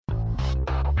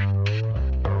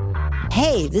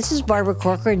Hey, this is Barbara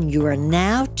Corcoran. You are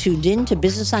now tuned in to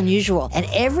Business Unusual. And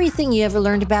everything you ever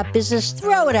learned about business,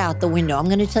 throw it out the window. I'm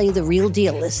going to tell you the real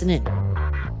deal. Listen in.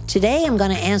 Today, I'm going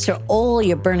to answer all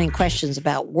your burning questions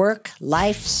about work,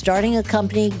 life, starting a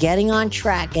company, getting on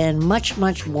track, and much,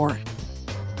 much more.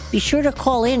 Be sure to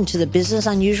call in to the Business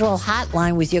Unusual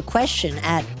hotline with your question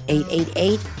at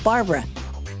 888-BARBARA.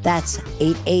 That's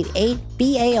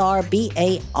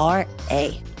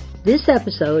 888-BARBARA. This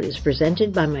episode is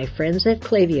presented by my friends at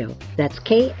Klaviyo. That's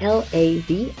Klaviyo.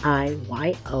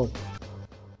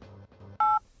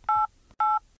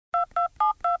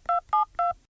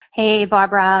 Hey,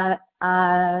 Barbara.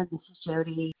 This is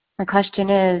Jody. My question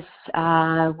is,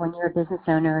 when you're a business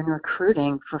owner and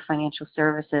recruiting for financial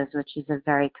services, which is a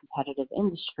very competitive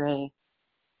industry,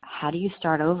 how do you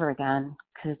start over again?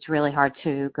 Because it's really hard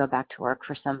to go back to work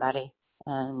for somebody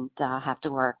and have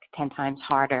to work 10 times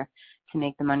harder to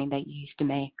make the money that you used to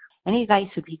make. Any advice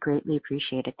would be greatly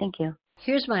appreciated. Thank you.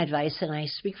 Here's my advice, and I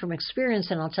speak from experience,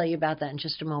 and I'll tell you about that in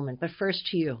just a moment. But first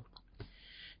to you.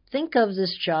 Think of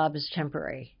this job as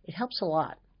temporary. It helps a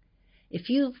lot. If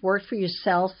you've worked for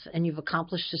yourself and you've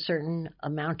accomplished a certain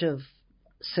amount of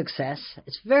success,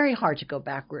 it's very hard to go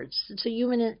backwards. It's a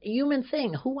human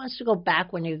thing. Who wants to go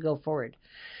back when you go forward?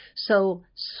 So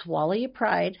swallow your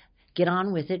pride. Get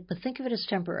on with it, but think of it as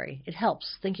temporary. It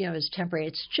helps thinking of it as temporary.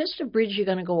 It's just a bridge you're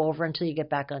going to go over until you get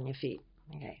back on your feet.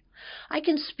 Okay. I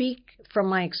can speak from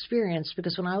my experience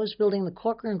because when I was building the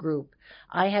Corcoran Group,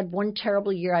 I had one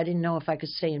terrible year. I didn't know if I could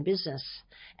stay in business.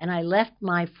 And I left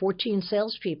my 14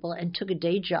 salespeople and took a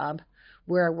day job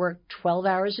where I worked 12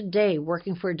 hours a day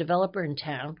working for a developer in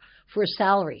town for a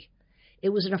salary.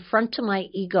 It was an affront to my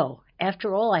ego.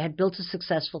 After all, I had built a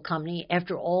successful company.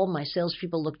 After all, my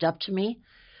salespeople looked up to me.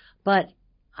 But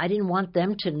I didn't want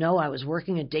them to know I was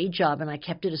working a day job, and I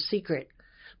kept it a secret.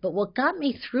 But what got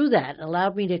me through that and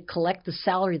allowed me to collect the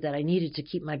salary that I needed to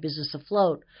keep my business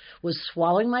afloat was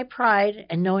swallowing my pride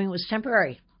and knowing it was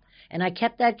temporary. And I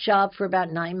kept that job for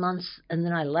about 9 months, and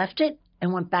then I left it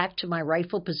and went back to my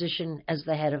rightful position as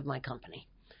the head of my company.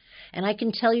 And I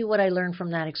can tell you what I learned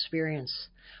from that experience.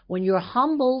 When you're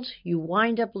humbled, you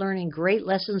wind up learning great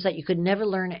lessons that you could never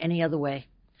learn any other way.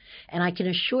 And I can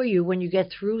assure you, when you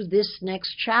get through this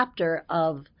next chapter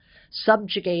of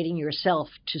subjugating yourself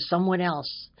to someone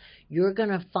else, you're going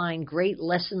to find great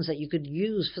lessons that you could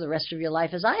use for the rest of your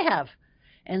life, as I have.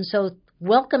 And so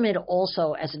welcome it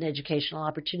also as an educational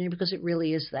opportunity, because it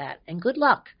really is that. And good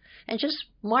luck. And just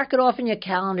mark it off in your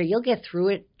calendar. You'll get through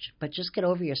it, but just get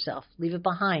over yourself. Leave it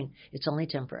behind. It's only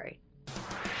temporary.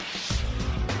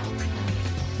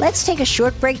 Let's take a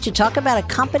short break to talk about a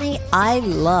company I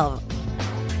love.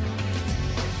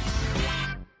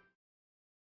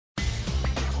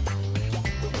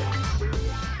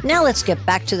 Now let's get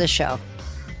back to the show.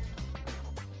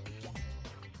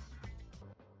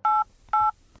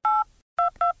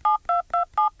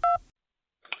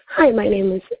 Hi, my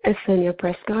name is Essenia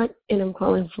Prescott, and I'm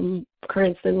calling from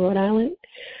Cranston, Rhode Island.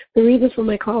 The reason for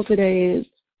my call today is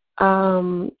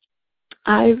I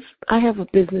have a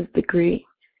business degree,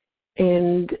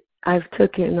 and I've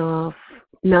taken off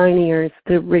 9 years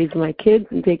to raise my kids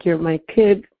and take care of my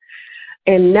kids.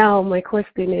 And now my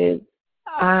question is,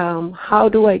 how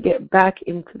do I get back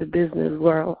into the business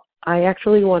world? I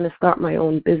actually want to start my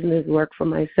own business, work for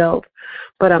myself,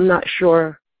 but I'm not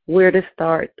sure where to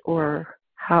start or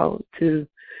how to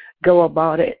go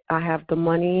about it. I have the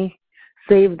money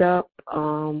saved up.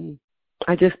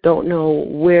 I just don't know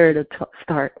where to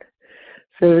start.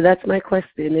 So that's my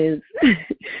question is,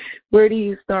 where do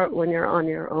you start when you're on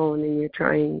your own and you're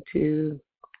trying to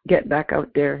get back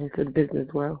out there into the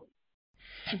business world?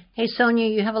 Hey, Sonia,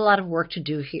 you have a lot of work to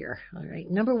do here. All right.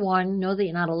 Number one, know that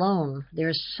you're not alone.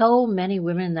 There's so many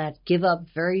women that give up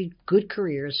very good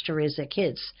careers to raise their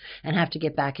kids and have to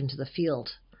get back into the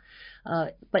field.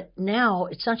 But now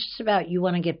it's not just about you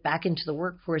want to get back into the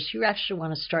workforce. You actually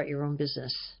want to start your own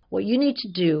business. What you need to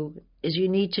do is you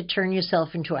need to turn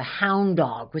yourself into a hound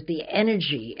dog with the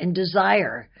energy and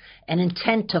desire and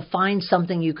intent to find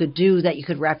something you could do that you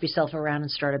could wrap yourself around and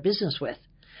start a business with.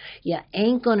 You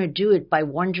ain't going to do it by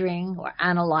wondering or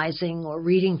analyzing or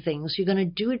reading things. You're going to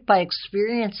do it by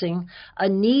experiencing a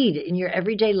need in your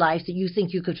everyday life that you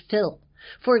think you could fill.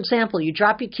 For example, you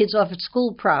drop your kids off at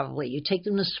school probably. You take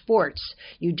them to sports.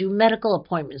 You do medical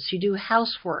appointments. You do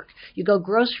housework. You go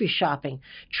grocery shopping.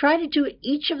 Try to do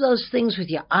each of those things with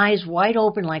your eyes wide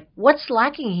open, like, what's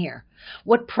lacking here?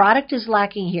 What product is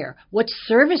lacking here? What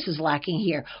service is lacking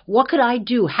here? What could I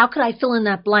do? How could I fill in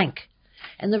that blank?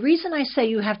 And the reason I say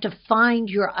you have to find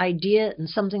your idea and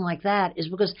something like that is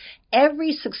because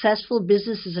every successful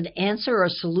business is an answer or a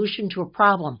solution to a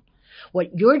problem.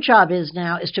 What your job is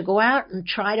now is to go out and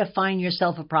try to find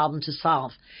yourself a problem to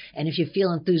solve. And if you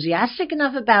feel enthusiastic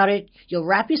enough about it, you'll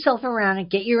wrap yourself around it,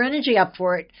 get your energy up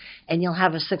for it, and you'll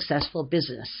have a successful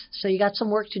business. So you got some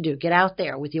work to do. Get out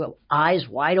there with your eyes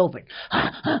wide open,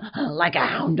 like a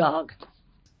hound dog.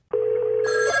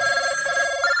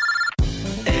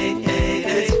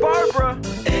 It's Barbara.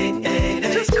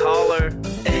 Just call her.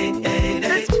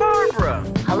 It's Barbara.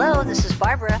 Hello, this is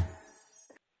Barbara.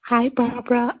 Hi,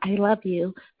 Barbara. I love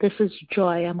you. This is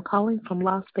Joy. I'm calling from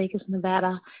Las Vegas,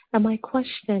 Nevada. And my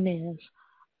question is,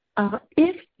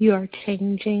 if you're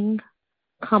changing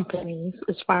companies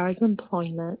as far as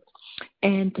employment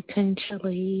and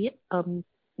potentially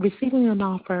receiving an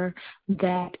offer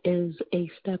that is a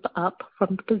step up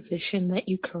from the position that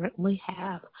you currently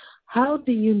have, how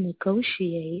do you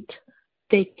negotiate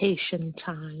vacation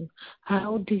time?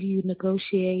 How do you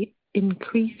negotiate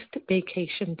increased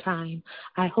vacation time?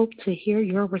 I hope to hear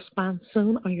your response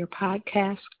soon on your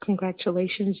podcast.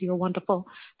 Congratulations. You're wonderful.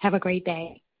 Have a great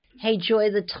day. Hey, Joy,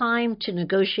 the time to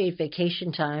negotiate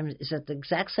vacation time is at the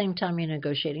exact same time you're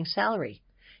negotiating salary.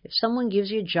 If someone gives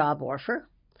you a job offer,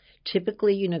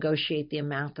 typically you negotiate the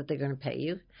amount that they're going to pay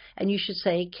you, and you should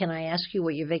say, can I ask you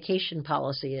what your vacation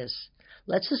policy is?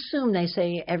 Let's assume they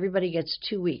say everybody gets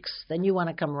 2 weeks. Then you want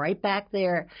to come right back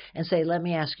there and say, let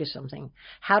me ask you something.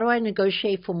 How do I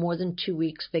negotiate for more than 2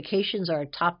 weeks? Vacations are a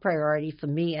top priority for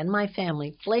me and my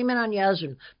family. Blame it on your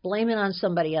husband. Blame it on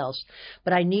somebody else.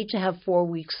 But I need to have 4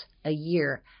 weeks a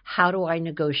year. How do I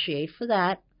negotiate for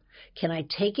that? Can I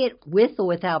take it with or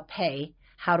without pay?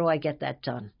 How do I get that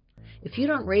done? If you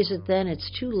don't raise it then, it's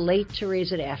too late to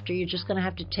raise it after. You're just going to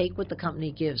have to take what the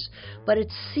company gives. But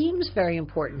it seems very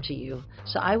important to you.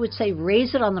 So I would say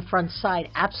raise it on the front side.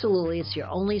 Absolutely. It's your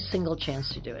only single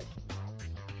chance to do it.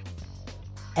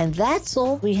 And that's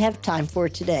all we have time for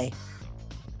today.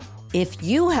 If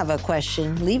you have a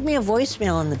question, leave me a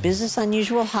voicemail on the Business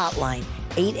Unusual hotline,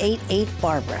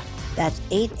 888-BARBARA. That's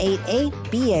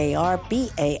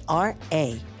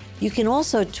 888-BARBARA. You can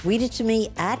also tweet it to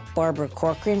me at Barbara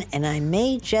Corcoran, and I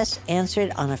may just answer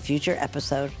it on a future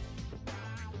episode.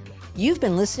 You've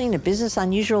been listening to Business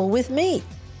Unusual with me,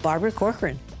 Barbara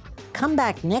Corcoran. Come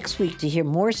back next week to hear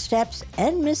more steps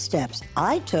and missteps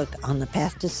I took on the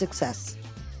path to success.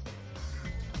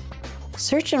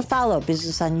 Search and follow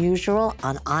Business Unusual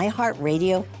on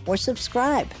iHeartRadio or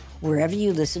subscribe wherever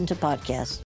you listen to podcasts.